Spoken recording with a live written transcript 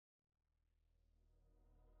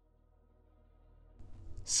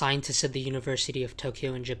Scientists at the University of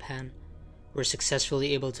Tokyo in Japan were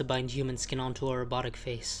successfully able to bind human skin onto a robotic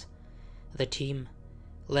face. The team,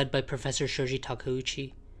 led by Professor Shoji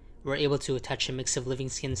Takeuchi, were able to attach a mix of living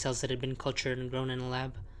skin cells that had been cultured and grown in a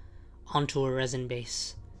lab onto a resin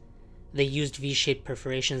base. They used V-shaped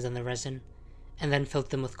perforations in the resin, and then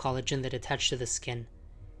filled them with collagen that attached to the skin,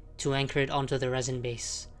 to anchor it onto the resin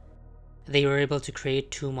base. They were able to create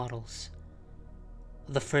two models.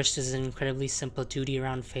 The first is an incredibly simple 2D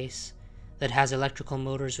round face that has electrical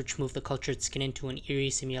motors which move the cultured skin into an eerie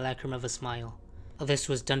simulacrum of a smile. This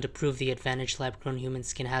was done to prove the advantage lab-grown human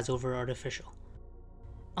skin has over artificial.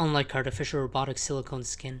 Unlike artificial robotic silicone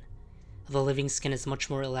skin, the living skin is much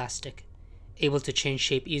more elastic, able to change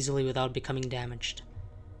shape easily without becoming damaged.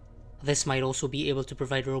 This might also be able to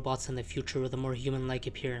provide robots in the future with a more human-like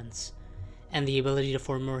appearance, and the ability to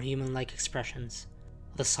form more human-like expressions.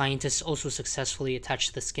 The scientists also successfully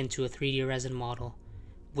attached the skin to a 3D resin model,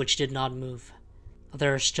 which did not move.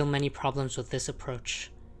 There are still many problems with this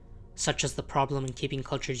approach, such as the problem in keeping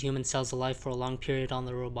cultured human cells alive for a long period on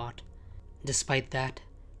the robot. Despite that,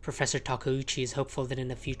 Professor Takeuchi is hopeful that in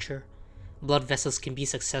the future, blood vessels can be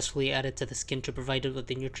successfully added to the skin to provide it with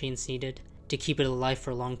the nutrients needed to keep it alive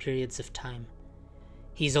for long periods of time.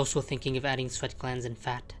 He's also thinking of adding sweat glands and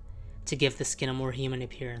fat to give the skin a more human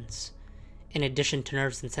appearance, in addition to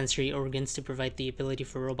nerves and sensory organs to provide the ability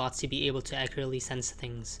for robots to be able to accurately sense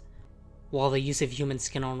things. While the use of human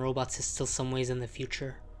skin on robots is still some ways in the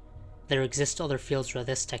future, there exist other fields where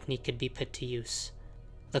this technique could be put to use.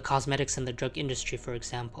 The cosmetics and the drug industry, for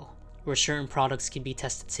example, where certain products can be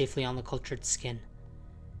tested safely on the cultured skin.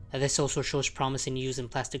 This also shows promise in use in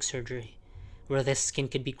plastic surgery, where this skin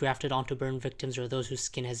could be grafted onto burn victims or those whose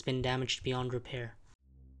skin has been damaged beyond repair.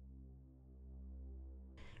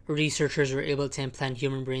 Researchers were able to implant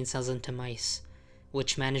human brain cells into mice,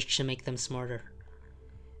 which managed to make them smarter.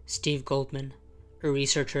 Steve Goldman, a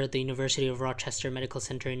researcher at the University of Rochester Medical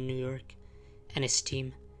Center in New York, and his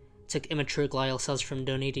team took immature glial cells from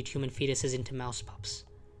donated human fetuses into mouse pups.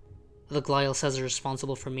 The glial cells are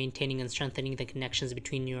responsible for maintaining and strengthening the connections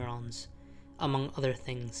between neurons, among other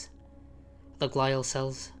things. The glial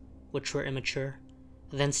cells, which were immature,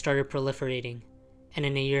 then started proliferating, and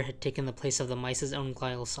in a year had taken the place of the mice's own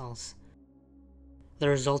glial cells. The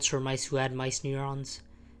results were mice who had mice neurons,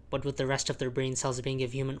 but with the rest of their brain cells being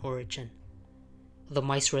of human origin. The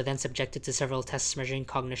mice were then subjected to several tests measuring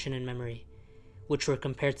cognition and memory, which were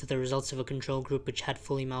compared to the results of a control group which had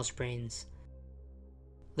fully mouse brains.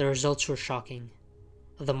 The results were shocking.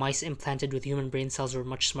 The mice implanted with human brain cells were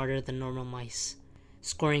much smarter than normal mice,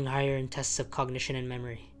 scoring higher in tests of cognition and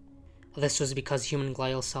memory. This was because human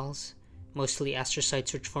glial cells, mostly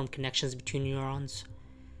astrocytes which form connections between neurons,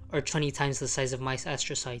 are 20 times the size of mice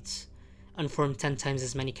astrocytes, and form 10 times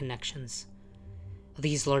as many connections.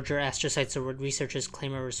 These larger astrocytes are what researchers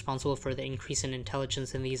claim are responsible for the increase in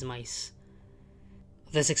intelligence in these mice.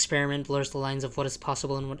 This experiment blurs the lines of what is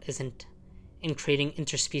possible and what isn't, in creating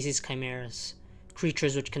interspecies chimeras,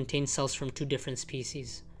 creatures which contain cells from two different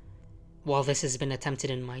species. While this has been attempted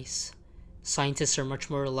in mice, scientists are much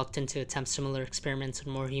more reluctant to attempt similar experiments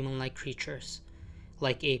with more human-like creatures,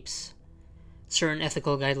 like apes. Certain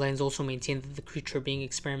ethical guidelines also maintain that the creature being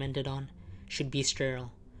experimented on should be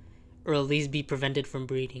sterile, or at least be prevented from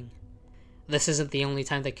breeding. This isn't the only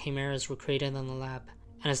time that chimeras were created in the lab,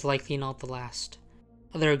 and is likely not the last.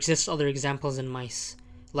 There exist other examples in mice,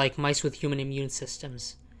 like mice with human immune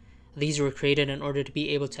systems. These were created in order to be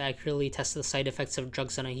able to accurately test the side effects of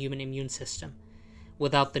drugs on a human immune system,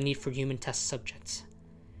 without the need for human test subjects.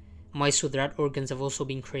 Mice with rat organs have also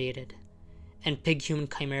been created, and pig-human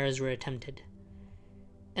chimeras were attempted.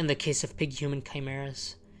 In the case of pig-human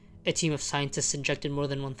chimeras, a team of scientists injected more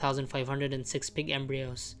than 1,506 pig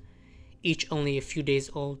embryos, each only a few days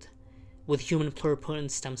old, with human pluripotent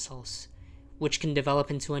stem cells, which can develop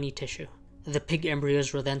into any tissue. The pig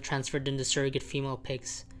embryos were then transferred into surrogate female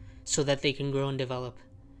pigs, so that they can grow and develop.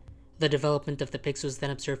 The development of the pigs was then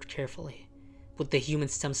observed carefully, with the human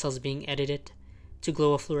stem cells being edited to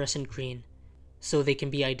glow a fluorescent green, so they can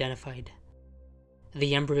be identified.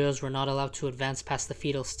 The embryos were not allowed to advance past the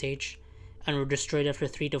fetal stage, and were destroyed after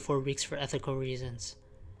 3 to 4 weeks for ethical reasons.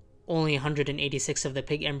 Only 186 of the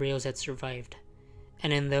pig embryos had survived,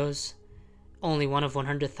 and in those, only 1 of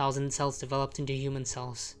 100,000 cells developed into human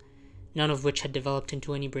cells, none of which had developed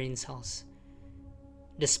into any brain cells.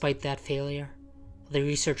 Despite that failure, the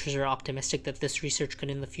researchers are optimistic that this research could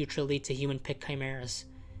in the future lead to human pig chimeras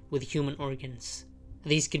with human organs.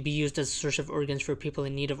 These could be used as a source of organs for people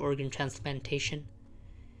in need of organ transplantation.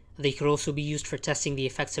 They could also be used for testing the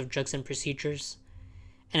effects of drugs and procedures,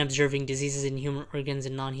 and observing diseases in human organs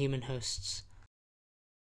and non-human hosts.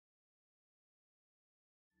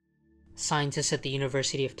 Scientists at the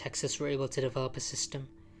University of Texas were able to develop a system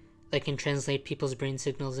that can translate people's brain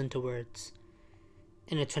signals into words.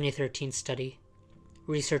 In a 2013 study,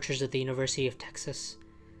 researchers at the University of Texas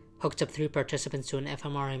hooked up 3 participants to an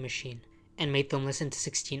fMRI machine and made them listen to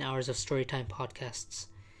 16 hours of storytime podcasts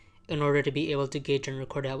in order to be able to gauge and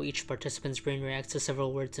record how each participant's brain reacts to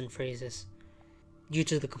several words and phrases. Due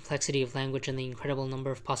to the complexity of language and the incredible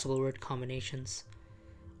number of possible word combinations,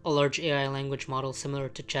 a large AI language model similar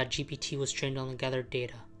to ChatGPT was trained on the gathered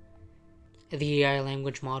data. The AI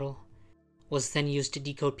language model was then used to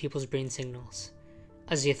decode people's brain signals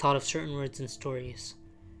as they thought of certain words and stories.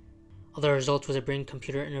 The result was a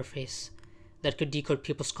brain-computer interface that could decode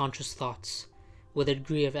people's conscious thoughts with a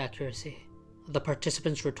degree of accuracy. The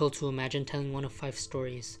participants were told to imagine telling one of 5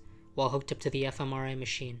 stories while hooked up to the fMRI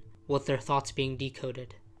machine, with their thoughts being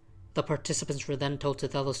decoded. The participants were then told to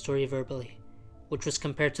tell the story verbally, which was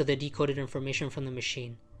compared to the decoded information from the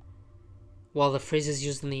machine. While the phrases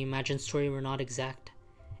used in the imagined story were not exact,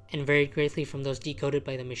 and varied greatly from those decoded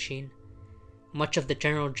by the machine, much of the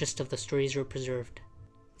general gist of the stories were preserved.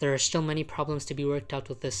 There are still many problems to be worked out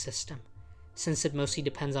with this system, since it mostly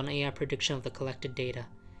depends on AI prediction of the collected data,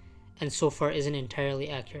 and so far isn't entirely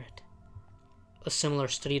accurate. A similar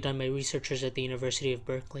study done by researchers at the University of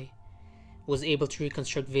Berkeley was able to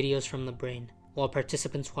reconstruct videos from the brain while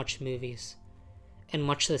participants watched movies. In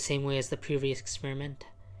much the same way as the previous experiment,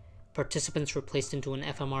 participants were placed into an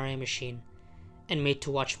fMRI machine and made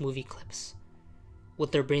to watch movie clips,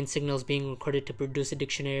 with their brain signals being recorded to produce a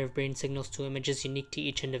dictionary of brain signals to images unique to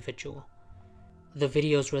each individual. The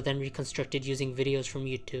videos were then reconstructed using videos from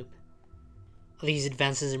YouTube. These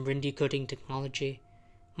advances in brain decoding technology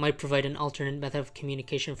might provide an alternate method of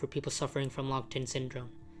communication for people suffering from locked-in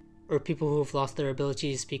syndrome, or people who have lost their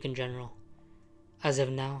ability to speak in general. As of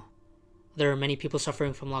now, there are many people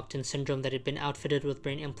suffering from locked-in syndrome that had been outfitted with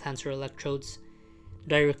brain implants or electrodes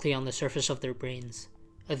directly on the surface of their brains.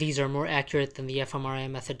 These are more accurate than the fMRI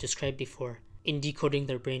method described before in decoding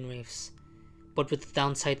their brainwaves, but with the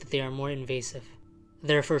downside that they are more invasive,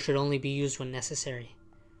 therefore should only be used when necessary.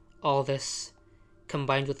 All this,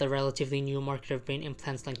 combined with the relatively new market of brain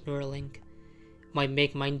implants like Neuralink, might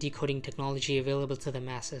make mind decoding technology available to the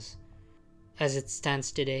masses. As it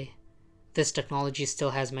stands today, this technology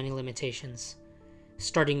still has many limitations,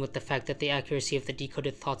 starting with the fact that the accuracy of the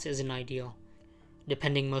decoded thoughts isn't ideal,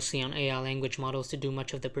 depending mostly on AI language models to do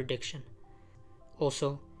much of the prediction.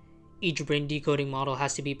 Also, each brain decoding model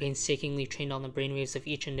has to be painstakingly trained on the brainwaves of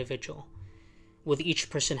each individual, with each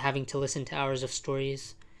person having to listen to hours of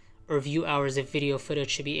stories or view hours of video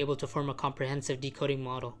footage to be able to form a comprehensive decoding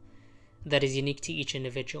model that is unique to each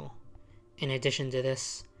individual. In addition to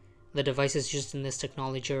this, the devices used in this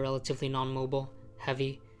technology are relatively non-mobile,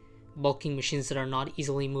 heavy, bulking machines that are not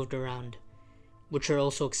easily moved around, which are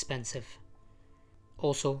also expensive.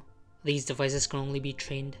 Also, these devices can only be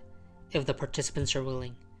trained if the participants are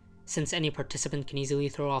willing, since any participant can easily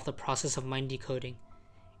throw off the process of mind decoding,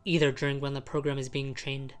 either during when the program is being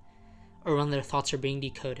trained or when their thoughts are being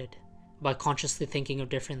decoded, by consciously thinking of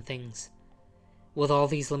different things. With all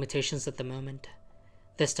these limitations at the moment,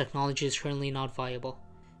 this technology is currently not viable,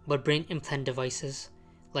 but brain implant devices,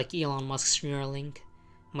 like Elon Musk's Neuralink,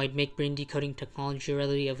 might make brain decoding technology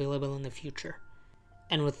readily available in the future.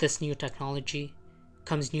 And with this new technology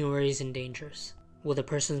comes new worries and dangers, with a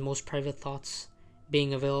person's most private thoughts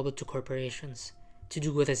being available to corporations to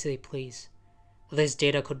do with as they please. This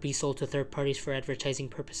data could be sold to third parties for advertising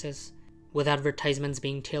purposes, with advertisements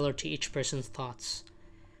being tailored to each person's thoughts.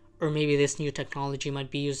 Or maybe this new technology might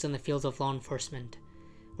be used in the fields of law enforcement,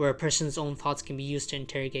 where a person's own thoughts can be used to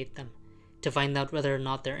interrogate them, to find out whether or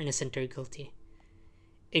not they're innocent or guilty.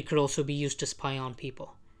 It could also be used to spy on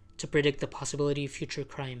people, to predict the possibility of future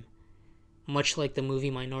crime, much like the movie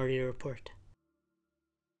Minority Report.